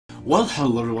Well,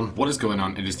 hello everyone, what is going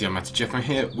on? It is TheAlmightyGeoff and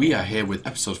here. We are here with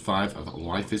episode 5 of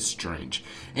Life is Strange.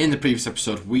 In the previous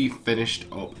episode, we finished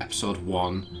up episode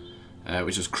 1,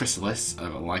 which was Chrysalis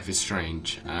of Life is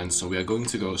Strange. And so we are going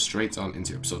to go straight on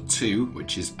into episode 2,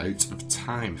 which is Out of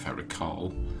Time, if I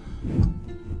recall.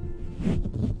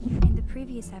 In the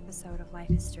previous episode of Life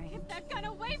is Strange. Get that gun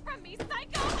away from me,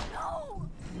 psycho! No!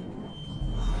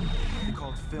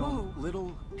 Called film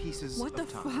Little Pieces What the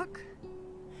of Time. fuck?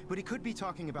 But he could be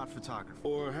talking about photography.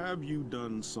 Or have you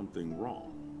done something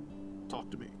wrong? Talk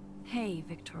to me. Hey,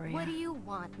 Victoria. What do you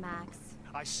want, Max?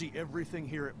 I see everything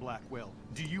here at Blackwell.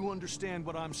 Do you understand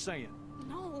what I'm saying?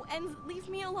 No, and leave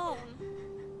me alone.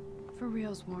 For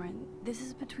reals, Warren, this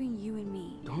is between you and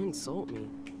me. Don't insult me.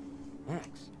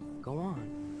 Max, go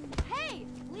on. Hey,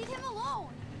 leave him alone!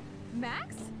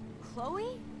 Max?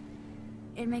 Chloe?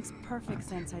 It makes perfect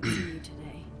sense I'd see you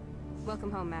today.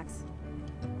 Welcome home, Max.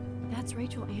 That's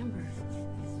Rachel Amber.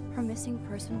 Her missing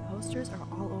person posters are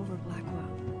all over Blackwell.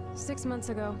 6 months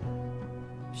ago,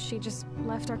 she just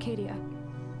left Arcadia.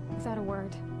 Without a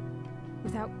word.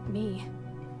 Without me.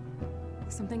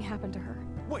 Something happened to her.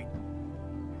 Wait!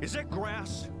 Is that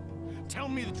grass? Tell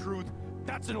me the truth.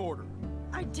 That's an order.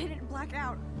 I didn't black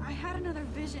out. I had another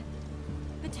vision.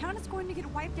 The town is going to get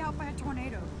wiped out by a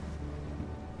tornado.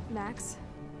 Max,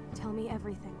 tell me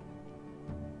everything.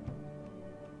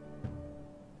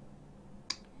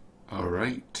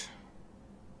 Alright.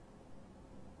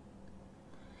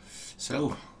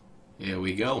 So, here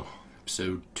we go.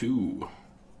 Episode 2.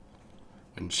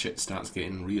 When shit starts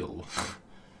getting real.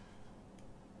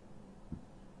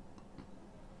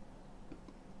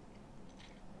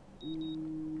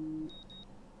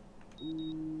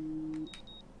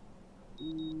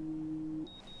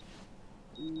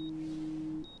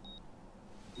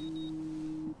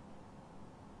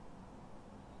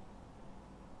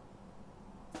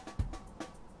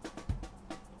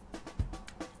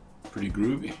 Pretty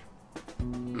groovy.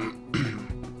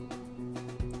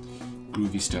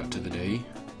 Groovy start to the day.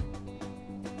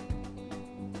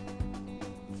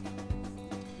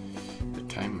 The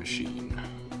time machine.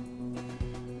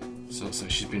 So it's like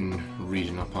she's been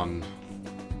reading up on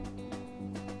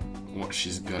what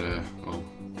she's gotta, well,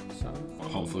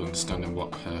 hopefully understanding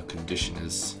what her condition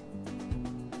is.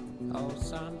 Oh,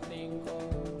 something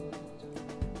good.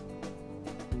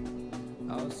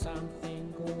 Oh,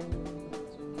 something good.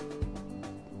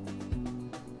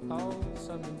 Oh,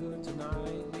 something good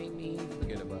tonight. Make me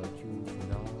forget about you for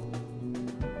now.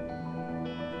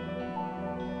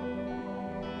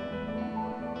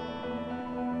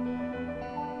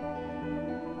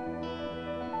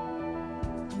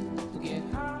 Get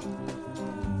high.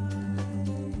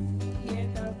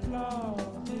 Get the floor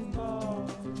before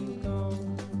you go.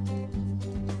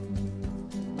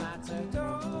 Matter go.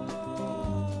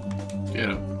 Get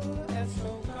up. That's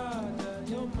so hard,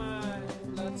 your mind,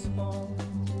 let's fall.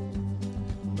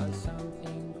 But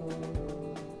something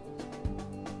good.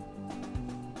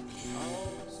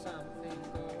 Oh, something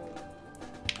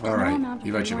good. Alright,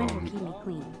 you've had your Warren will moment. keep me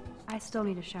clean. I still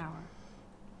need a shower.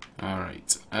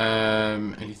 Alright.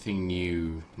 Anything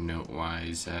new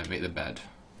note-wise? Make the bed.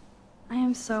 I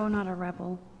am so not a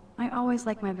rebel. I always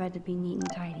like my bed to be neat and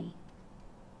tidy.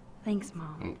 Thanks,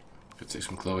 Mom. Oh, could take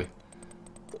some Chloe.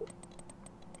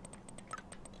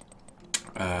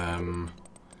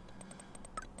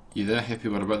 You there, hippie?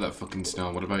 What about that fucking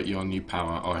snow? What about your new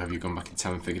power? Or have you gone back in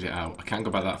time and figured it out? I can't go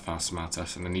back that fast,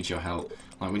 smartass, and I need your help.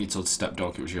 Like when you told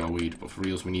Stepdog it was your weed, but for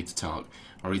reals we need to talk.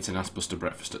 Or eat an ass-buster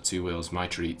breakfast at 2 Wheels, my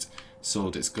treat.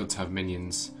 Sold, it's good to have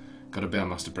minions. Got a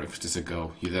Bailmaster breakfast is a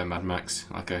go. You there, Mad Max?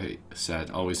 Like I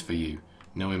said, always for you.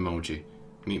 No emoji.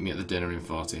 Meet me at the dinner in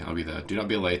 40, I'll be there. Do not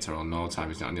be late or no time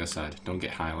is not on your side. Don't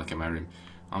get high like a Merim.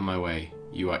 On my way.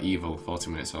 You are evil,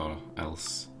 40 minutes or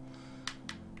else.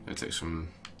 Gonna take some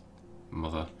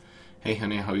mother. Hey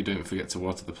honey, how you doing? Forget to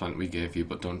water the plant we gave you,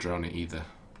 but don't drown it either.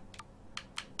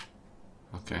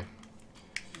 Okay.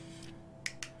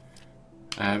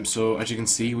 So as you can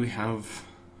see, we have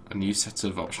a new set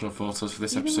of optional photos for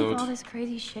this Even episode. with all this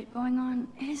crazy shit going on,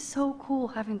 it is so cool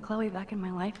having Chloe back in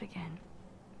my life again.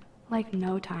 Like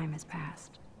no time has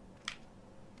passed.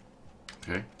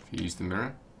 Okay, if you use the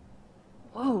mirror.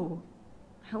 Whoa.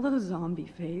 Hello, zombie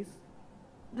face.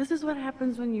 This is what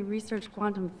happens when you research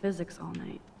quantum physics all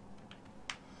night.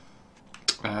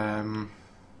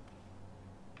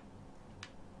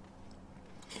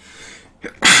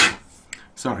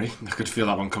 Sorry, I could feel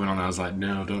that one coming on. I was like,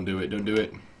 no, don't do it, don't do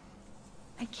it.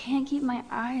 I can't keep my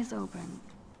eyes open,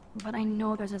 but I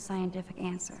know there's a scientific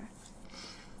answer.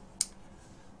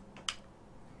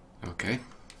 Okay.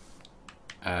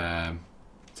 Take a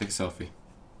selfie.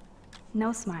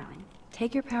 No smiling.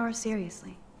 Take your power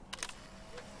seriously.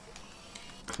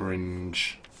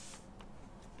 Cringe.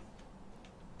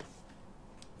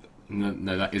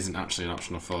 No, that isn't actually an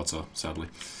optional photo, sadly.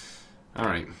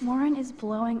 Alright. Warren is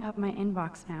blowing up my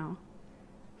inbox now.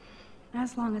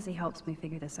 As long as he helps me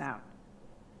figure this out.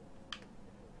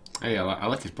 Hey, I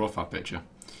like his profile picture.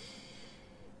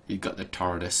 He got the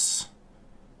TARDIS.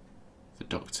 The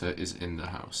Doctor is in the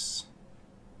house.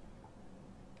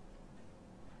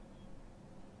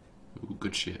 Ooh,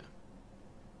 good shit.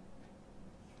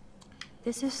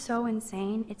 This is so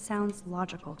insane, it sounds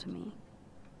logical to me.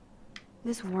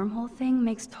 This wormhole thing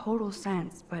makes total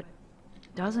sense, but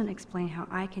doesn't explain how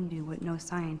I can do what no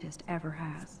scientist ever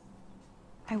has.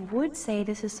 I would say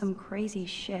this is some crazy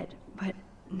shit, but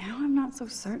now I'm not so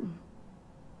certain.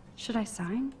 Should I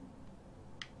sign?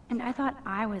 And I thought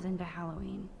I was into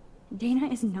Halloween. Dana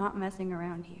is not messing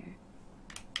around here.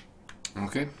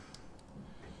 Okay.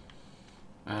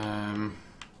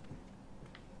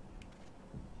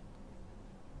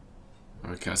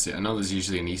 Okay, I see. I know there's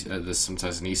usually there's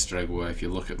sometimes an Easter egg where if you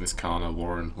look at this corner,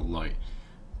 Warren will like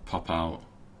pop out.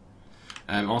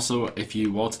 Also, if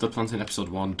you water the plant in episode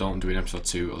 1, don't do it in episode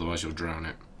 2, otherwise you'll drown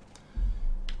it.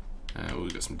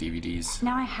 We've got some DVDs.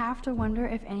 Now I have to wonder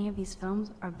if any of these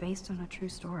films are based on a true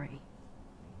story.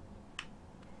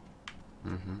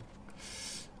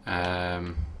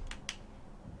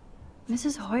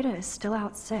 Mrs. Hoyda is still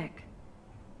out sick.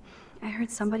 I heard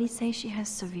somebody say she has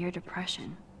severe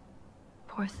depression.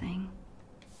 Poor thing.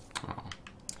 Oh,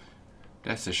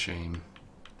 that's a shame.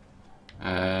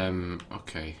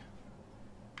 Okay.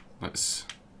 Let's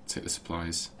take the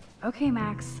supplies. Okay,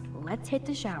 Max, let's hit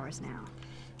the showers now.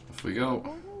 Off we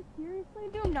go. Seriously,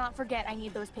 do not forget I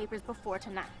need those papers before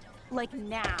tonight. Like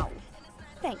now.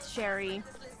 Thanks, Sherry.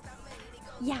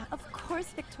 Yeah, of course,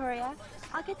 Victoria.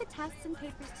 I'll get the tests and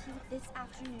papers to you this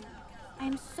afternoon. I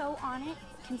am so on it.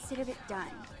 Consider it done.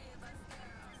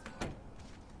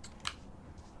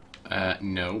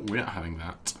 No, we're not having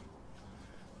that.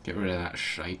 Get rid of that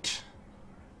shite.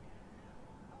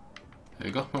 There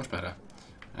you go, much better.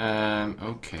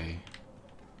 Okay.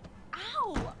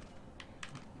 Ow!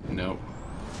 No.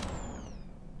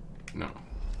 No.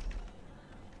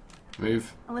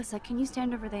 Move. Alyssa, can you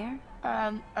stand over there?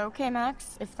 Okay,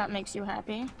 Max, if that makes you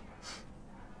happy.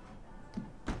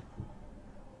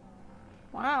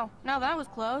 Wow, now that was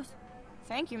close.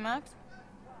 Thank you, Max.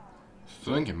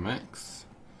 Thank you, Max.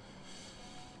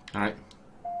 Alright.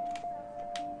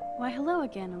 Why, hello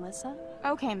again, Alyssa.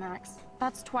 Okay, Max.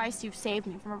 That's twice you've saved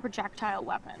me from a projectile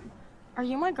weapon. Are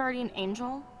you my guardian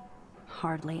angel?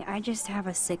 Hardly. I just have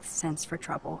a sixth sense for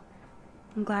trouble.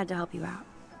 I'm glad to help you out.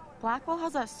 Blackwell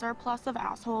has a surplus of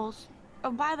assholes.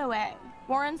 Oh, by the way,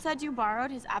 Warren said you borrowed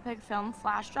his epic film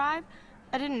flash drive.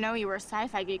 I didn't know you were a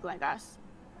sci-fi geek like us.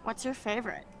 What's your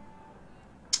favorite?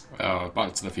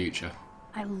 Back to the Future.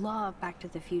 I love Back to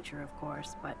the Future, of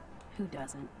course, but who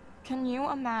doesn't? Can you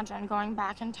imagine going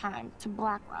back in time to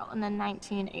Blackwell in the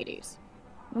 1980s?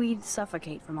 We'd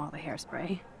suffocate from all the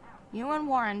hairspray. You and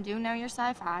Warren do know your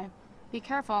sci-fi. Be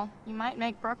careful, you might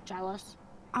make Brooke jealous.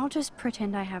 I'll just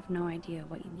pretend I have no idea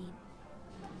what you mean.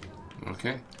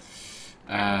 Okay.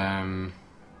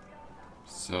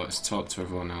 So let's talk to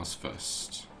everyone else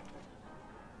first.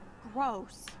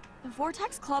 Gross. The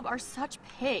Vortex Club are such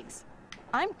pigs.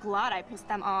 I'm glad I pissed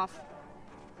them off.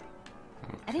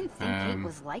 Okay. I didn't think Kate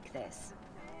was like this.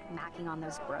 Macking on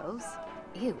those bros?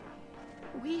 Ew.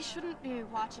 We shouldn't be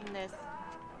watching this.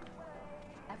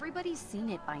 Everybody's seen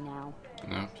it by now.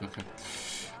 No, it's okay.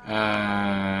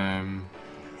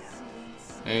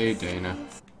 Hey, Dana.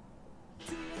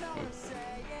 Oh.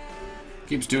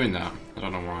 Keeps doing that. I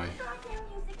don't know why.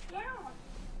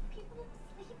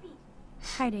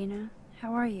 Hi, Dana.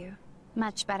 How are you?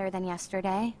 Much better than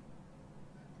yesterday.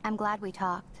 I'm glad we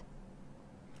talked.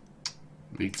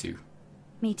 Me too.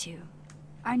 Me too.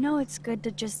 I know it's good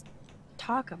to just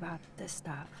talk about this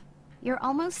stuff. You're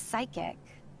almost psychic.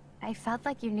 I felt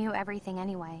like you knew everything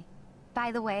anyway.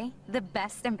 By the way, the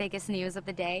best and biggest news of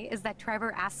the day is that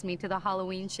Trevor asked me to the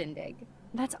Halloween shindig.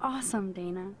 That's awesome,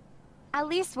 Dana. At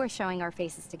least we're showing our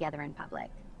faces together in public.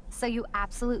 So you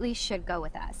absolutely should go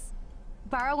with us.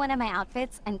 Borrow one of my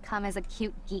outfits and come as a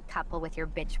cute geek couple with your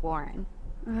bitch Warren.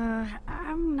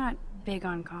 I'm not big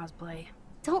on cosplay.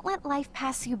 Don't let life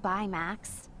pass you by,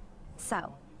 Max.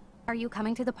 So, are you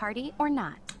coming to the party or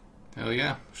not? Hell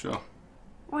yeah, sure.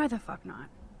 Why the fuck not?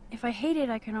 If I hate it,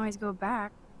 I can always go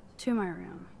back to my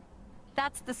room.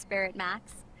 That's the spirit,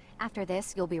 Max. After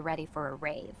this, you'll be ready for a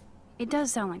rave. It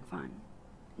does sound like fun.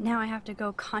 Now I have to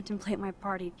go contemplate my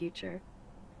party future.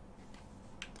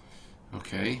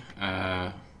 Okay,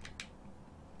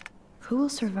 Who will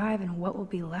survive and what will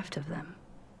be left of them?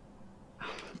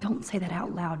 Don't say that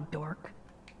out loud, dork.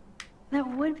 That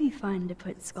would be fun to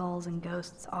put skulls and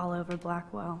ghosts all over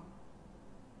Blackwell.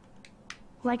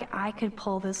 Like I could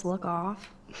pull this look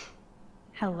off.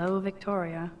 Hello,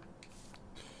 Victoria.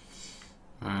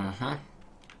 Uh-huh.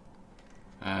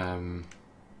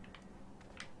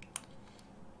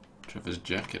 Trevor's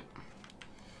jacket.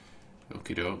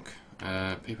 Okie doke.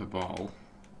 Paper ball.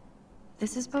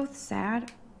 This is both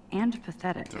sad and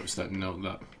pathetic. That was that note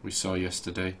that we saw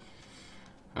yesterday.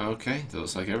 Okay, that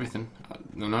looks like everything.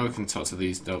 Now we can talk to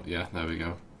these. Oh, yeah, there we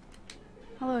go.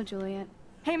 Hello, Juliet.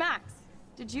 Hey, Max.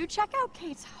 Did you check out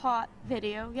Kate's hot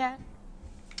video yet?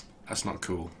 That's not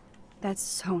cool. That's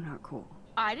so not cool.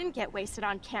 I didn't get wasted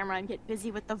on camera and get busy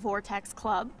with the Vortex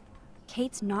Club.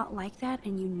 Kate's not like that,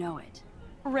 and you know it.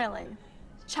 Really?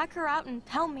 Check her out and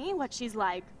tell me what she's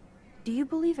like. Do you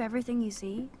believe everything you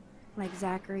see? Like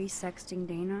Zachary sexting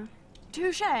Dana?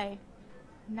 Touché.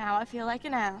 Now I feel like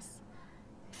an ass.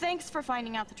 Thanks for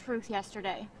finding out the truth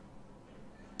yesterday.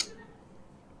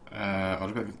 What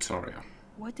about Victoria?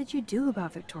 What did you do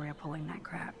about Victoria pulling that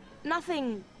crap?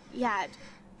 Nothing yet.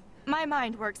 My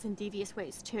mind works in devious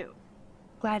ways too.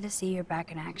 Glad to see you're back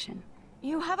in action.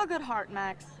 You have a good heart,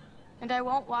 Max. And I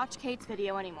won't watch Kate's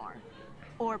video anymore.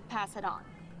 Or pass it on.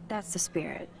 That's the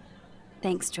spirit.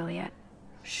 Thanks, Juliet.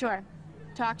 Sure.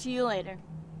 Talk to you later.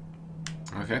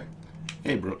 Okay.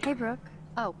 Hey, Brooke. Hey, Brooke.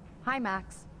 Oh, hi,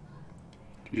 Max.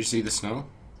 Did you see the snow?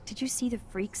 Did you see the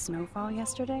freak snowfall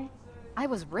yesterday? I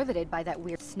was riveted by that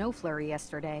weird snow flurry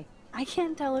yesterday. I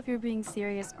can't tell if you're being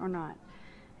serious or not.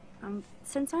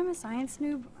 Since I'm a science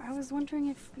noob, I was wondering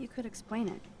if you could explain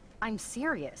it. I'm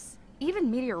serious. Even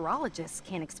meteorologists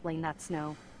can't explain that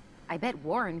snow. I bet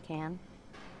Warren can.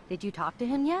 Did you talk to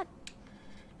him yet?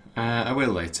 I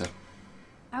will later.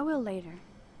 I will later.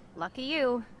 Lucky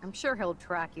you. I'm sure he'll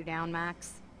track you down,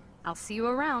 Max. I'll see you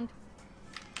around.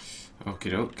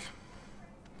 Okie doke.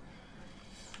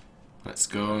 Let's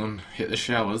go and hit the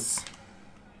showers.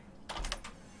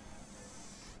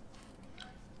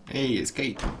 Hey, it's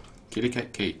Kate. Kitty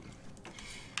Cat Kate.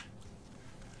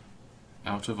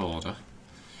 Out of order.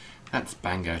 That's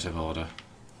bang out of order.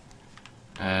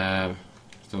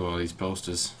 So all these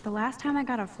posters. The last time I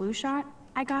got a flu shot,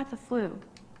 I got the flu.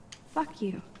 Fuck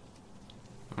you.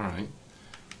 Alright.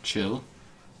 Chill.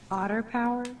 Otter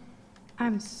power?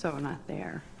 I'm so not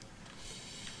there.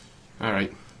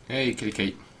 Alright. Hey, Kitty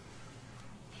Kate.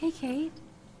 Hey, Kate.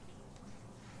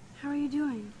 How are you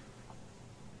doing?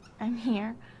 I'm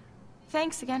here.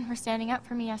 Thanks again for standing up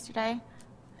for me yesterday.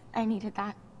 I needed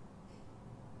that.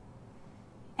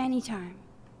 Anytime.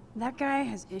 That guy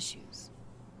has issues.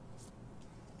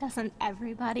 Doesn't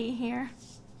everybody here?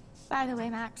 By the way,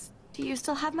 Max, do you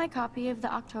still have my copy of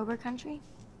The October Country?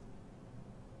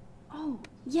 Oh,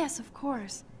 yes, of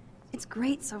course. It's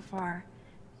great so far.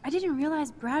 I didn't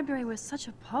realize Bradbury was such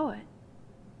a poet.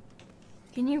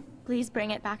 Can you please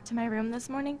bring it back to my room this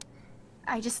morning?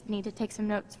 I just need to take some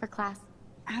notes for class.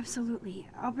 Absolutely.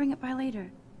 I'll bring it by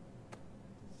later.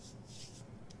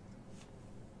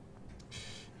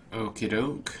 Okie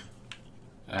doke.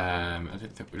 I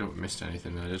don't think we missed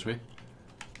anything there, did we?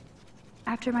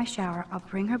 After my shower, I'll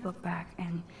bring her book back,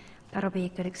 and that'll be a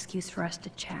good excuse for us to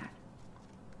chat.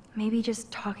 Maybe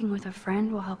just talking with a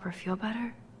friend will help her feel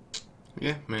better?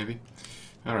 Yeah, maybe.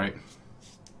 Alright.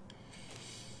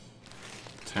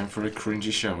 Time for a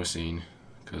cringy shower scene.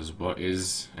 Because what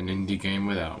is an indie game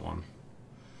without one?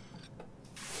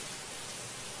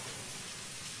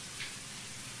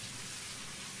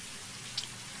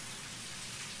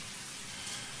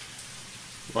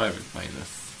 Why am I playing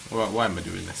this? Why am I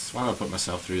doing this? Why am I putting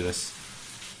myself through this?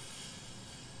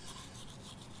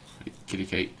 Kitty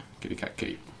Kate. Kitty Cat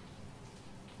Kate.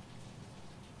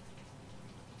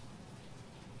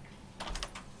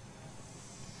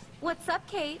 What's up,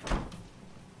 Kate?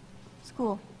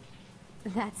 School.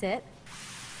 That's it?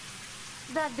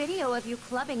 That video of you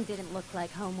clubbing didn't look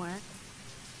like homework.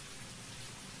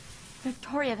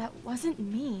 Victoria, that wasn't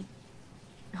me.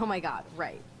 Oh my god,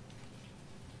 right.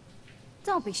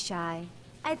 Don't be shy.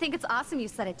 I think it's awesome you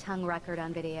set a tongue record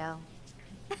on video.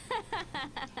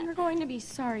 You're going to be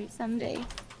sorry someday.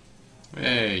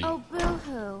 Hey. Oh,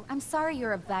 boo-hoo. I'm sorry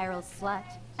you're a viral slut.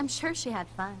 I'm sure she had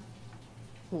fun.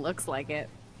 Looks like it.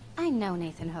 I know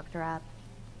Nathan hooked her up.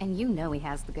 And you know he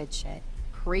has the good shit.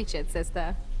 Preach it,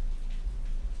 sister.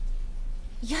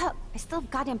 Yup, I still have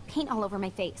goddamn paint all over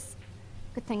my face.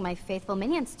 Good thing my faithful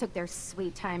minions took their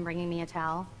sweet time bringing me a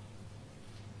towel.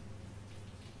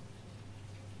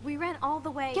 We ran all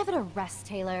the way. Give it a rest,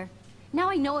 Taylor.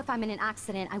 Now I know if I'm in an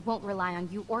accident, I won't rely on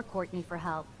you or Courtney for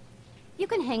help. You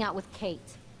can hang out with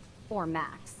Kate. Or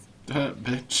Max.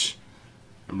 Bitch.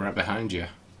 I'm right behind you.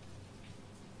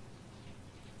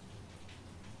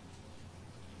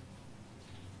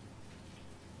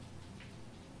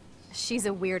 She's a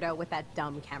weirdo with that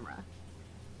dumb camera.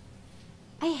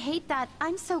 I hate that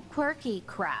I'm so quirky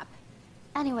crap.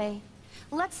 Anyway,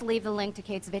 let's leave the link to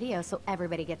Kate's video so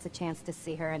everybody gets a chance to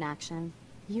see her in action.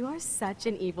 You are such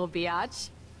an evil biatch.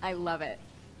 I love it.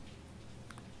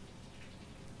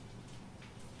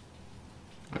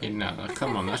 Hey, no,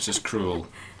 come on, that's just cruel.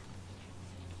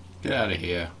 Get out of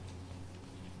here.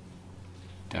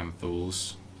 Damn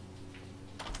fools.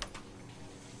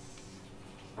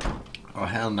 Oh,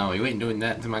 hell no, you ain't doing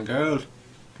that to my girl.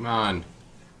 Come on.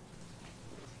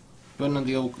 Putting on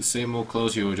the same old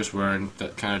clothes you were just wearing,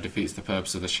 that kind of defeats the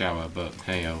purpose of the shower, but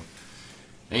hey-oh.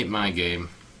 Ain't my game.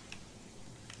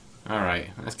 Alright,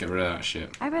 let's get rid of that shit.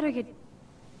 I better get...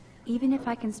 Even if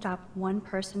I can stop one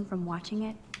person from watching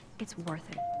it, it's worth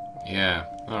it. Yeah,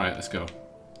 alright, let's go.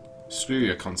 Screw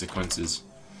your consequences.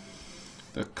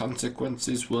 The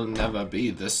consequences will never be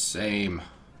the same.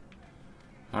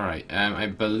 Alright, I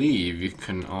believe you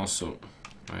can also...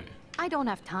 Right. I don't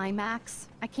have time, Max.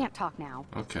 I can't talk now.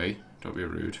 Okay, don't be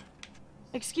rude.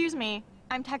 Excuse me,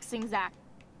 I'm texting Zach.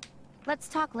 Let's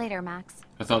talk later, Max.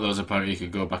 I thought there was a part you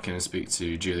could go back in and speak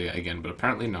to Juliet again, but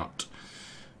apparently not.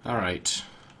 Alright.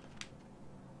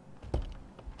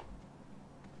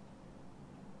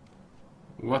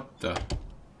 What the?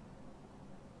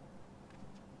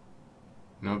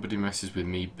 Nobody messes with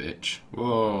me, bitch.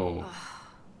 Whoa.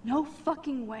 No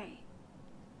fucking way.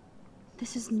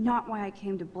 This is not why I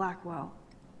came to Blackwell.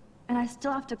 And I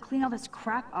still have to clean all this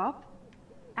crap up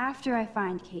after I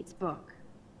find Kate's book.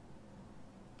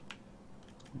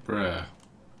 Bruh.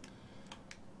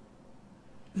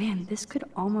 Man, this could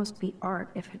almost be art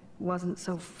if it wasn't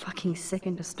so fucking sick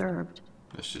and disturbed.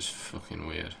 That's just fucking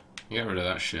weird. Get rid of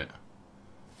that shit.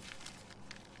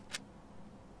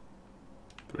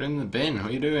 Put it in the bin.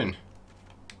 What are you doing?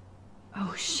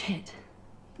 Oh shit.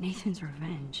 Nathan's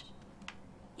revenge.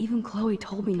 Even Chloe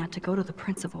told me not to go to the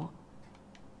principal.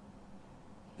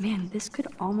 Man, this could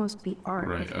almost be art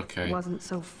Right, if okay. it wasn't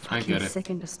so I fucking get it. sick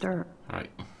and disturbed.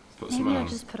 Alright, put Maybe some I'll on.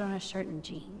 just put on a shirt and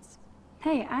jeans.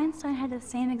 Hey, Einstein had the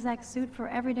same exact suit for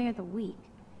every day of the week.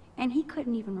 And he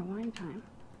couldn't even rewind time.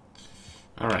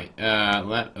 Alright,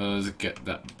 let us get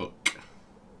that book.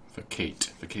 For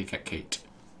Kate. For Kitty Cat Kate.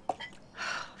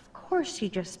 Of course she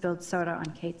just spilled soda on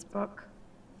Kate's book.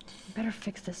 Better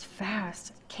fix this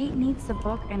fast. Kate needs the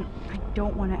book, and I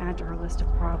don't want to add to her list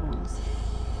of problems.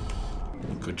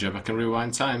 Good job I can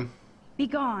rewind time. Be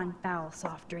gone, foul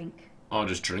soft drink. Or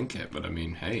just drink it, but I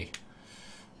mean, hey.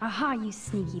 Aha, you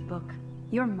sneaky book.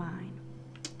 You're mine.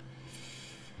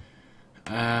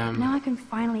 Um, Now I can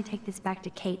finally take this back to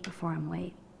Kate before I'm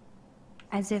late.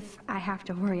 As if I have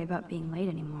to worry about being late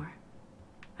anymore.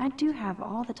 I do have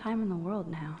all the time in the world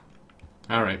now.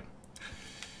 Alright.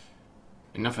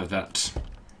 Enough of that.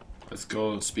 Let's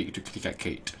go speak to Kitty Cat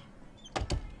Kate.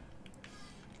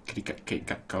 Kitty Cat Kate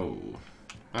got go.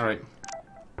 Alright.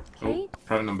 Oh,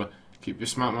 private number. Keep your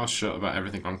smart mouth shut about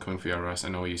everything oncoming for your arrest. I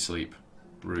know where you sleep.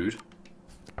 Rude.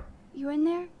 You in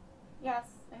there? Yes,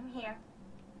 I'm here.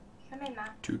 Come in, Ma.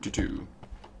 222.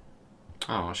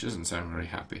 Oh, she doesn't sound very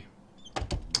happy.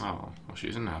 Oh, well, she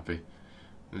isn't happy.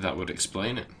 That would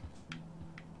explain it.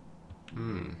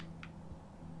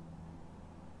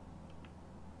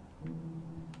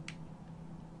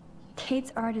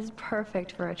 Kate's art is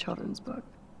perfect for a children's book.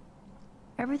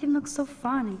 Everything looks so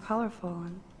fun and colorful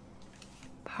and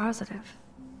positive.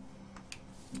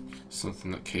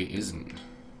 Something that Kate isn't.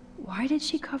 Why did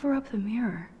she cover up the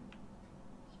mirror?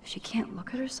 She can't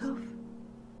look at herself?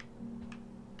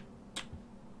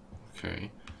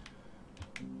 Okay.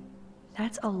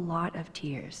 That's a lot of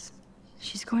tears.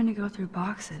 She's going to go through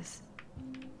boxes.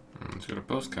 It's got a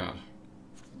postcard.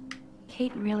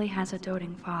 Kate really has a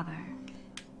doting father.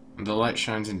 The light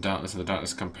shines in darkness, and the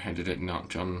darkness comprehended it not.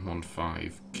 John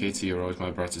 1:5. Katie, you're always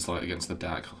my brightest light against the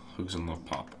dark. Hugs and love,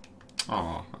 Pop.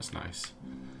 Aw, that's nice.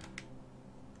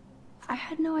 I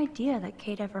had no idea that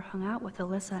Kate ever hung out with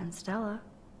Alyssa and Stella.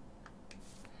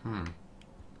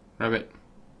 Rabbit.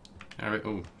 Rabbit.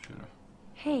 Oh, shut up.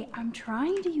 Hey, I'm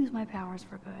trying to use my powers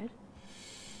for good.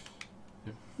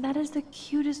 Yep. That is the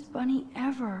cutest bunny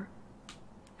ever.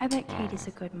 I bet Kate is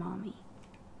a good mommy.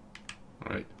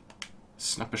 Alright.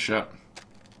 Snap a shot.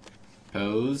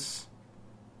 Pose.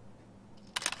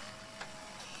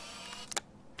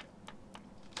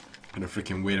 Kind of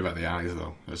freaking weird about the eyes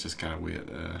though. That's just kind of weird.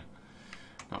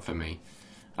 Not for me.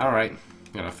 Alright.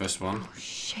 Got our first one. Oh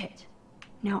shit.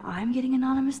 Now I'm getting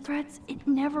anonymous threats? It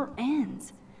never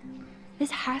ends.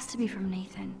 This has to be from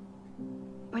Nathan.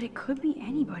 but it could be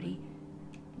anybody.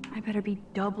 I better be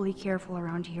doubly careful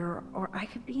around here, or I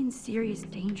could be in serious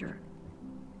danger.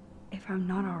 If I'm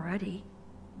not already.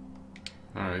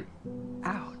 Alright.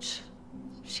 Ouch.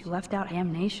 She left out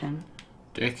damnation.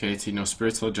 Dear Katie, no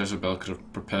spiritual Jezebel could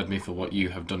have prepared me for what you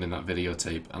have done in that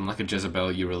videotape, and like a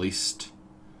Jezebel you released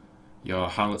your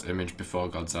harlot image before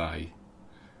God's eye.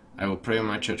 I will pray in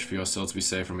my church for your soul to be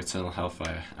saved from eternal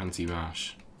hellfire.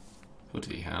 Anti-Marsh.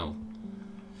 Bloody hell.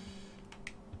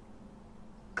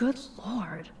 Good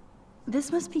lord.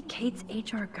 This must be Kate's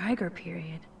H.R. Geiger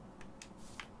period.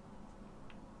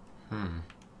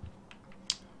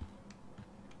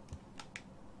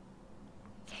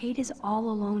 Kate is all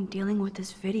alone dealing with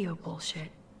this video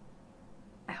bullshit.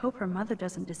 I hope her mother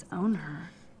doesn't disown her.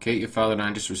 Kate, your father and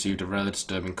I just received a rather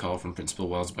disturbing call from Principal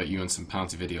Wells about you and some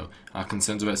party video. Our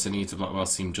concerns about sending you to Blackwell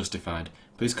seem justified.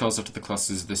 Please call us after the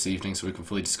classes this evening so we can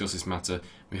fully discuss this matter.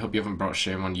 We hope you haven't brought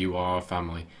shame on you or our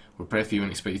family. We'll pray for you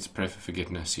and expect you to pray for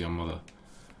forgiveness, your mother.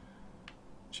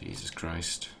 Jesus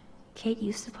Christ. Kate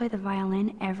used to play the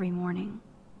violin every morning.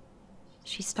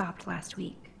 She stopped last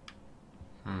week.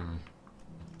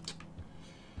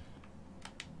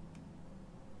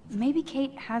 Maybe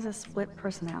Kate has a split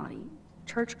personality.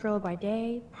 Church girl by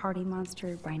day, party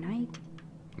monster by night.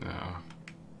 No.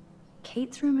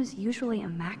 Kate's room is usually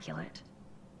immaculate.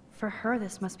 For her,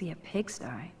 this must be a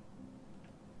pigsty.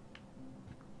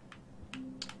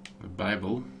 The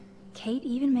Bible. Kate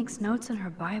even makes notes in her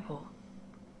Bible.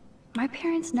 My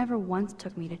parents never once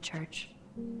took me to church.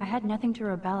 I had nothing to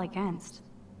rebel against.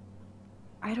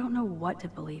 I don't know what to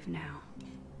believe now.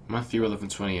 Matthew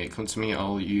 11:28. Come to me,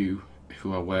 all you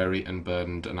who are weary and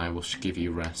burdened, and I will give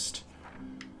you rest.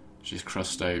 She's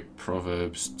crossed out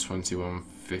Proverbs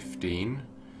 21:15.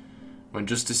 When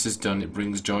justice is done, it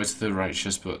brings joy to the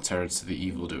righteous, but terror to the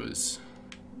evildoers.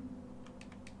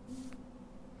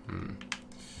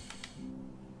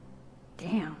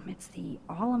 Damn, it's the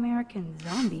all-American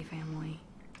zombie family.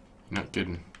 Not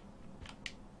kidding.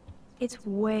 It's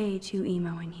way too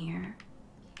emo in here.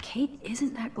 Kate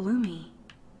isn't that gloomy.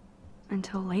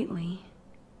 Until lately.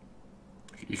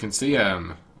 You can see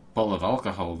a bottle of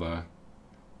alcohol there.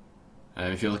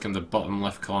 If you look in the bottom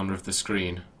left corner of the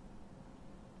screen.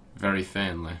 Very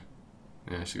faintly.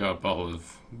 Yeah, she got a bottle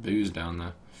of booze down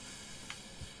there.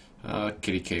 Oh,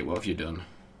 kitty Kate, what have you done?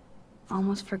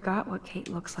 Almost forgot what Kate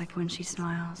looks like when she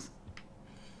smiles.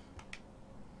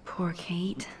 Poor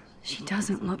Kate. She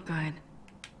doesn't look good.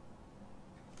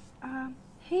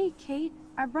 Hey, Kate.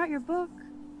 I brought your book.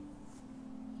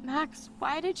 Max,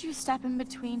 why did you step in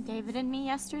between David and me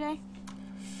yesterday?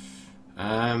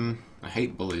 I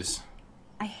hate bullies.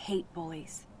 I hate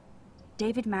bullies.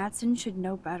 David Madsen should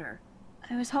know better.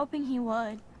 I was hoping he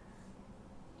would.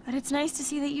 But it's nice to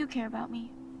see that you care about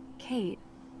me. Kate,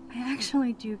 I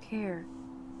actually do care.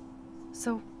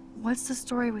 So, what's the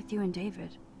story with you and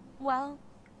David? Well,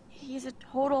 he's a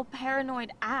total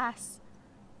paranoid ass.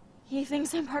 He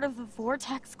thinks I'm part of the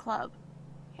Vortex Club.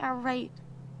 Yeah, right.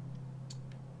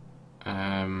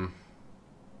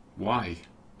 Why?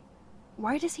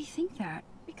 Why does he think that?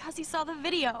 Because he saw the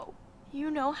video. You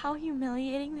know how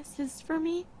humiliating this is for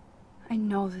me? I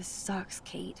know this sucks,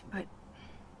 Kate, but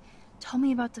tell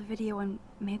me about the video and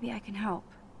maybe I can help.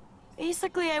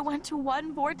 Basically, I went to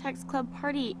one Vortex Club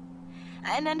party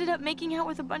and ended up making out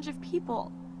with a bunch of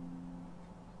people.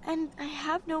 And I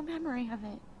have no memory of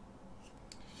it.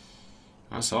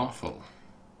 That's awful.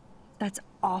 That's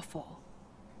awful.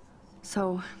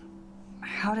 So,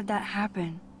 how did that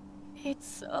happen?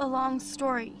 It's a long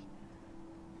story.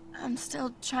 I'm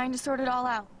still trying to sort it all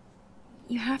out.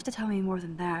 You have to tell me more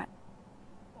than that.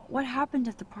 What happened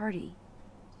at the party?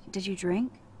 Did you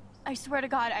drink? I swear to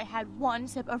God, I had one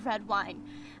sip of red wine,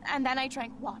 and then I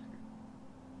drank water.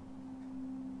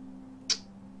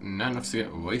 Not enough to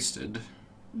get wasted.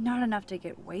 Not enough to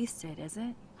get wasted, is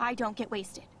it? I don't get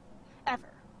wasted. Ever.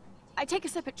 I take a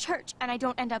sip at church, and I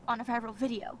don't end up on a viral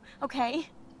video, okay?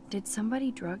 Did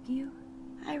somebody drug you?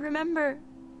 I remember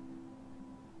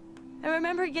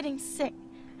getting sick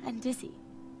and dizzy.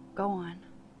 Go on.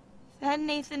 Then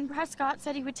Nathan Prescott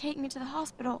said he would take me to the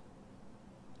hospital.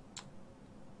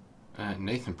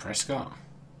 Nathan Prescott?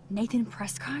 Nathan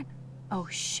Prescott? Oh,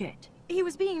 shit. He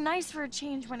was being nice for a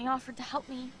change when he offered to help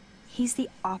me. He's the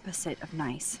opposite of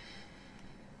nice.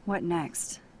 What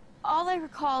next? All I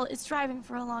recall is driving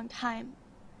for a long time.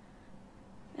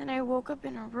 Then I woke up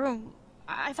in a room.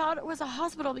 I thought it was a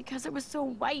hospital because it was so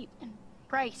white and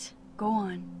bright. Go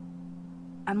on.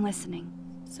 I'm listening.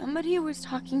 Somebody was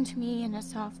talking to me in a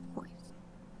soft voice.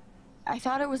 I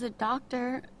thought it was a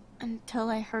doctor until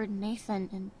I heard Nathan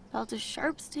and felt a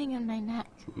sharp sting in my neck.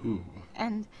 Ooh.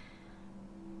 And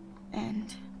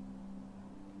And?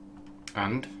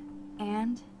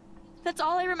 And? That's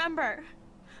all I remember.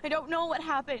 I don't know what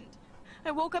happened.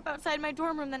 I woke up outside my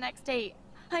dorm room the next day.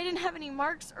 I didn't have any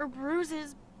marks or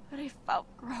bruises, but I felt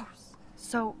gross.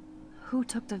 So, who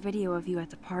took the video of you at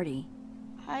the party?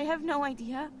 I have no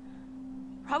idea.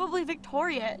 Probably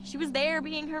Victoria. She was there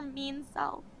being her mean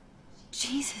self.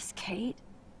 Jesus, Kate.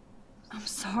 I'm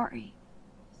sorry.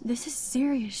 This is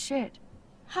serious shit.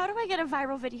 How do I get a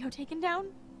viral video taken down?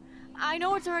 I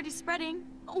know it's already spreading.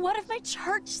 What if my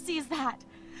church sees that?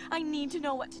 I need to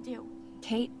know what to do.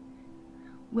 Kate,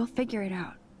 we'll figure it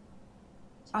out.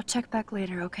 I'll check back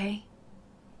later, okay?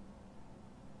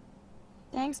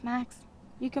 Thanks, Max.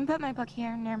 You can put my book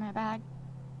here near my bag.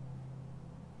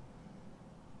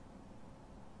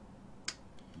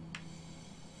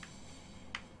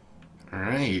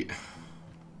 Alright.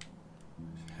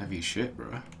 Heavy shit,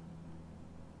 bro.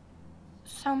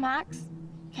 So, Max,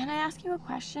 can I ask you a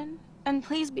question? And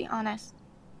please be honest.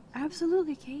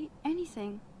 Absolutely, Kate.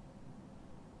 Anything.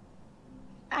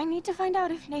 I need to find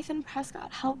out if Nathan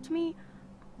Prescott helped me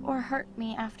or hurt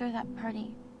me after that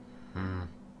party.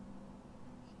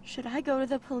 Should I go to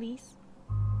the police?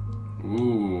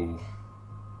 Ooh.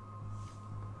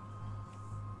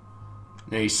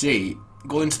 Now you see,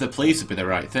 going to the police would be the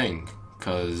right thing,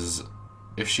 because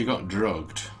if she got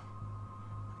drugged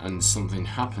and something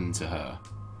happened to her,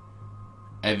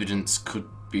 evidence could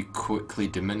be quickly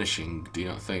diminishing, do you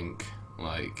not think?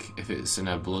 Like, if it's in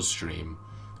her bloodstream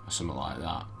or something like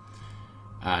that.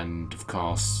 And, of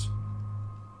course,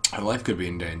 her life could be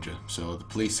in danger, so the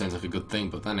police sounds like a good thing.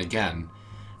 But then again,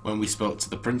 when we spoke to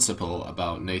the principal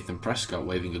about Nathan Prescott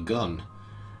waving a gun,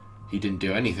 he didn't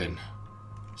do anything.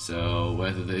 So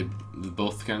whether they're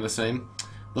both kind of the same.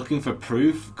 Looking for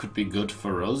proof could be good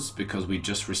for us, because we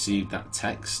just received that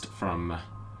text from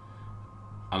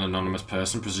an anonymous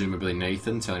person, presumably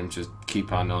Nathan, telling him to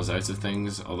keep our nose out of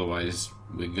things, otherwise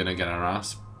we're gonna get our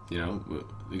ass, you know,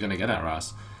 we're gonna get our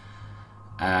ass.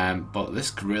 But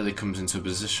this really comes into a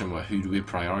position where who do we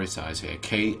prioritise here,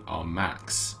 Kate or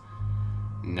Max?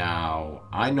 Now,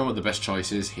 I know what the best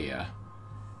choice is here,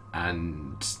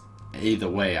 and either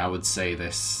way I would say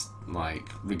this, like,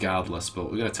 regardless,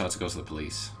 but we're gonna tell her to go to the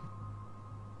police.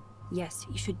 Yes,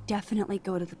 you should definitely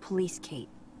go to the police, Kate.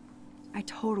 I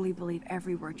totally believe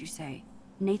every word you say.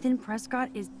 Nathan Prescott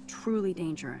is truly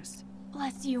dangerous.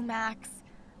 Bless you, Max.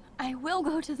 I will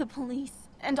go to the police,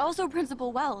 and also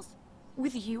Principal Wells.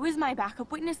 With you as my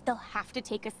backup witness, they'll have to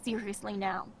take us seriously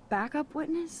now. Backup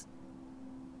witness?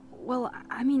 Well,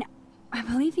 I mean, I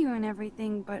believe you and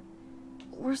everything, but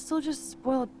we're still just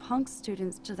spoiled punk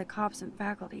students to the cops and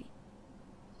faculty.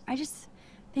 I just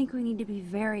think we need to be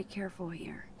very careful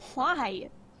here. Why?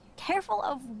 Careful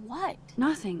of what?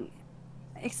 Nothing.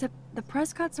 Except the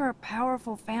Prescotts are a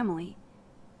powerful family.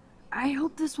 I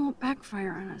hope this won't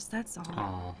backfire on us, that's all.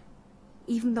 Oh.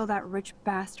 Even though that rich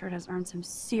bastard has earned some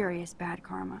serious bad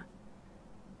karma.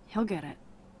 He'll get it.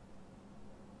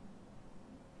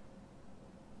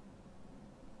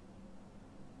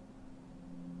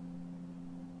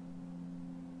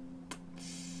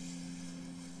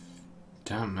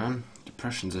 Damn, man.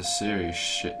 Depression's a serious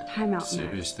shit. Time out,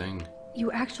 serious thing.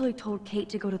 You actually told Kate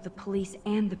to go to the police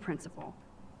and the principal,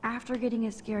 after getting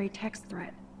a scary text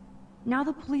threat. Now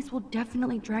the police will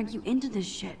definitely drag you into this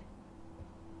shit.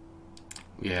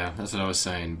 Yeah, that's what I was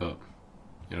saying, but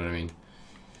you know what I mean.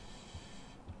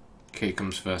 Kate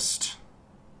comes first.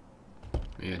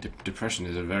 Yeah, depression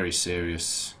is a very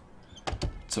serious,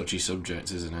 touchy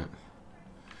subject, isn't it?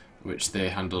 Which they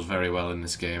handled very well in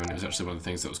this game, and it was actually one of the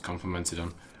things that was complimented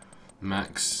on.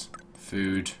 Max,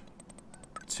 food,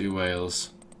 2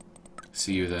 whales,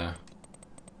 see you there.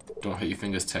 Don't hit your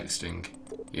fingers texting.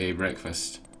 Yay,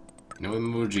 breakfast. No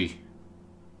emoji.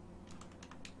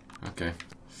 Okay.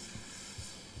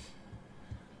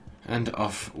 And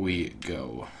off we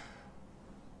go.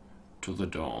 To the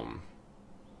dorm.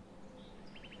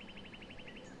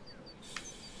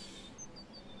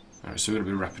 Alright, so we're going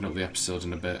to be wrapping up the episode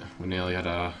in a bit. We nearly had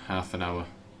our half an hour.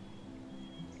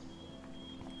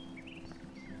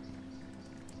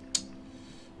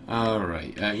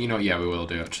 Alright, you know, yeah, we will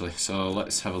do actually. So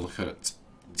let's have a look at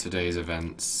today's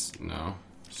events. No.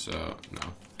 So,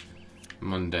 no.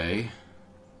 Monday.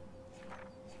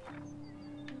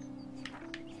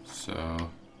 So...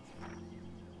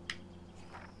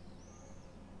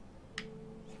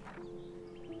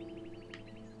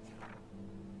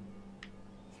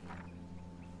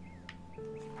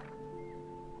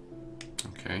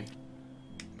 Okay.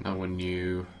 Now when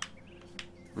you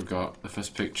forgot the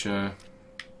first picture,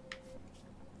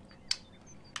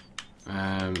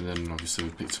 and then obviously we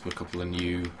picked up a couple of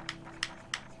new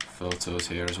photos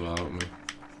here as well, haven't we?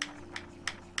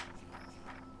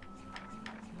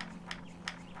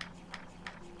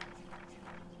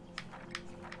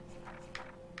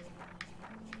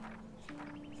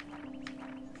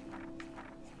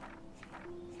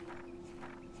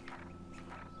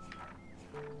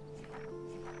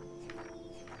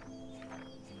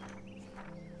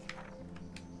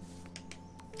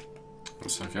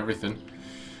 Looks like everything.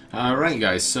 Right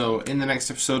guys, so in the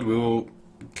next episode we will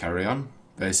carry on,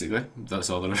 basically. That's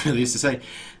all that I really used to say.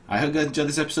 I hope you enjoyed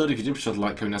this episode. If you did, be sure to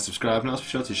like, comment and subscribe, and also be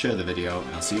sure to share the video,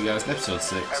 and I'll see you guys in episode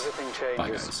 6. Bye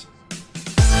guys.